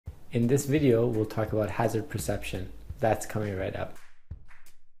In this video, we'll talk about hazard perception. That's coming right up.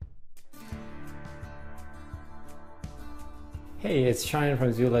 Hey, it's Shine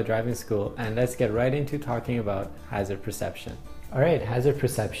from Zula Driving School, and let's get right into talking about hazard perception. All right, hazard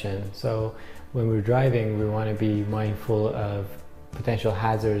perception. So when we're driving, we want to be mindful of potential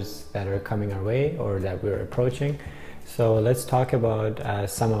hazards that are coming our way or that we're approaching. So let's talk about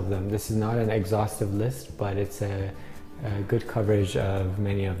some of them. This is not an exhaustive list, but it's a good coverage of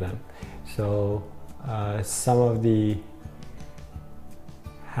many of them. So some of the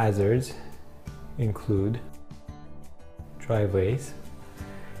hazards include driveways.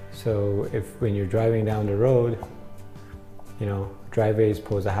 So when you're driving down the road, driveways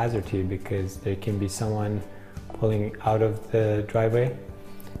pose a hazard to you because there can be someone pulling out of the driveway.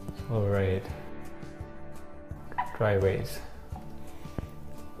 All right, driveways.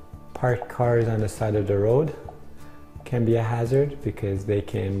 Parked cars on the side of the road can be a hazard because they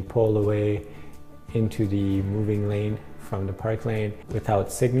can pull away into the moving lane from the park lane without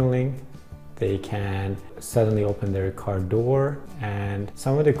signaling. They can suddenly open their car door, and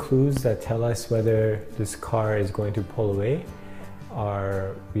some of the clues that tell us whether this car is going to pull away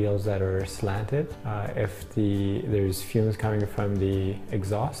are wheels that are slanted. If there's fumes coming from the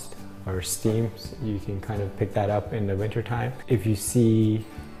exhaust or steam, you can kind of pick that up in the wintertime. If you see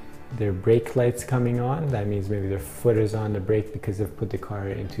their brake lights coming on, that means maybe their foot is on the brake because they've put the car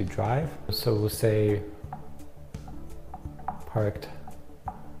into drive. So we'll say parked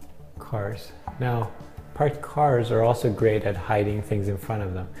cars. Now, parked cars are also great at hiding things in front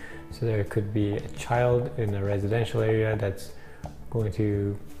of them. So there could be a child in a residential area that's going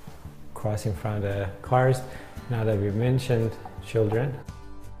to cross in front of the cars. Now that we've mentioned children,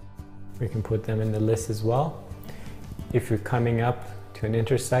 we can put them in the list as well. If you're coming up to an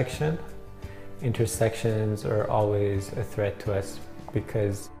intersection, intersections are always a threat to us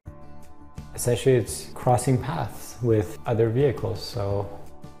because essentially it's crossing paths with other vehicles. So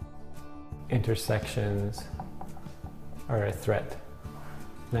intersections are a threat.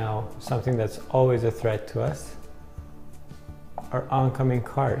 Now, something that's always a threat to us are oncoming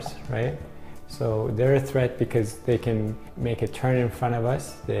cars, right? So they're a threat because they can make a turn in front of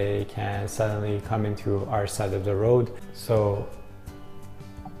us. They can suddenly come into our side of the road. So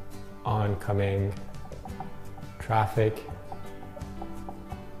oncoming traffic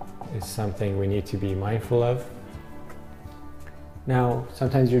is something we need to be mindful of. Now,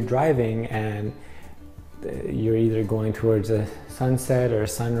 sometimes you're driving and you're either going towards a sunset or a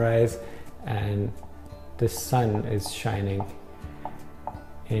sunrise, and the sun is shining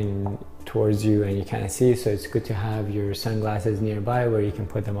in towards you and you can't see, so it's good to have your sunglasses nearby where you can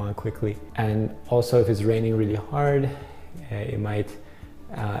put them on quickly. And also, if it's raining really hard, it might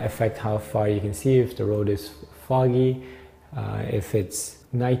affect how far you can see if the road is foggy. If it's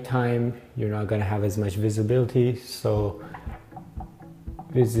nighttime, you're not going to have as much visibility, so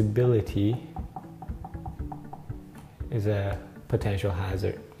visibility is a potential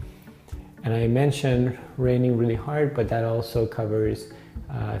hazard. And I mentioned raining really hard, but that also covers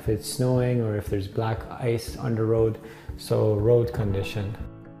if it's snowing or if there's black ice on the road. So road condition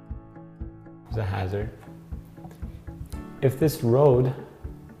is a hazard. If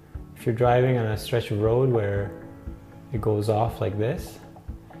you're driving on a stretch of road where it goes off like this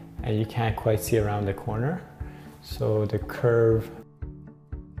and you can't quite see around the corner, so the curve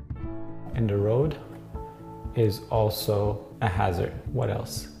in the road is also a hazard. What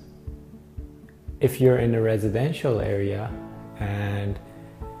else? If you're in a residential area and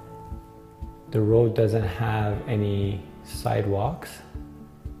the road doesn't have any sidewalks,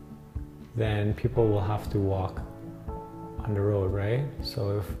 then people will have to walk on the road, right?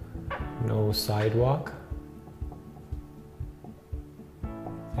 So if no sidewalk,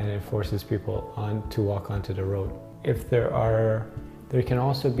 and it forces people to walk onto the road. If there can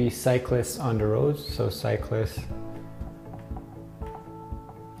also be cyclists on the roads, so cyclists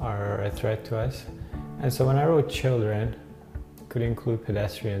are a threat to us. And so when I wrote children, it could include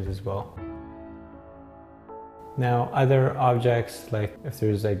pedestrians as well. Now, other objects, like if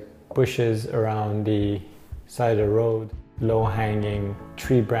there's bushes around the side of the road, low-hanging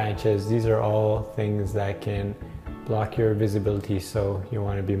tree branches, these are all things that can block your visibility, so you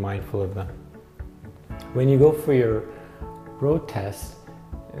want to be mindful of them. When you go for your road test,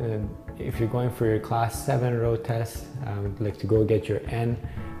 if you're going for your class 7 road test, like to go get your N,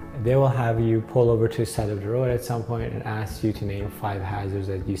 they will have you pull over to the side of the road at some point and ask you to name 5 hazards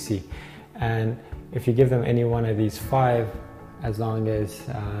that you see. And if you give them any one of these 5, as long as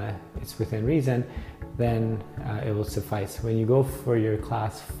it's within reason, then it will suffice. When you go for your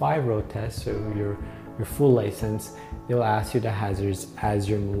class 5 road test, so your your full license, they'll ask you the hazards as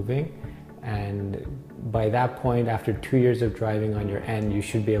you're moving. And by that point, after 2 years of driving on your end, you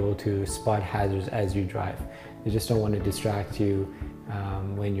should be able to spot hazards as you drive. They just don't want to distract you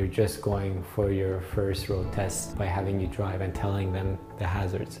when you're just going for your first road test by having you drive and telling them the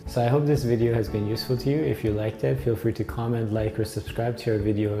hazards. So I hope this video has been useful to you. If you liked it, feel free to comment, like, or subscribe to our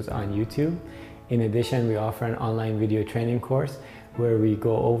videos on YouTube. In addition, we offer an online video training course where we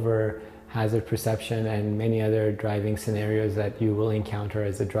go over hazard perception and many other driving scenarios that you will encounter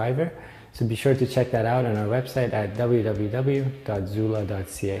as a driver. So be sure to check that out on our website at www.zula.ca.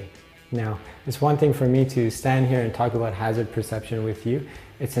 Now, it's one thing for me to stand here and talk about hazard perception with you.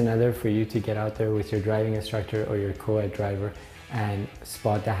 It's another for you to get out there with your driving instructor or your co-ed driver and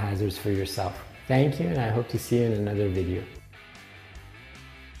spot the hazards for yourself. Thank you, and I hope to see you in another video.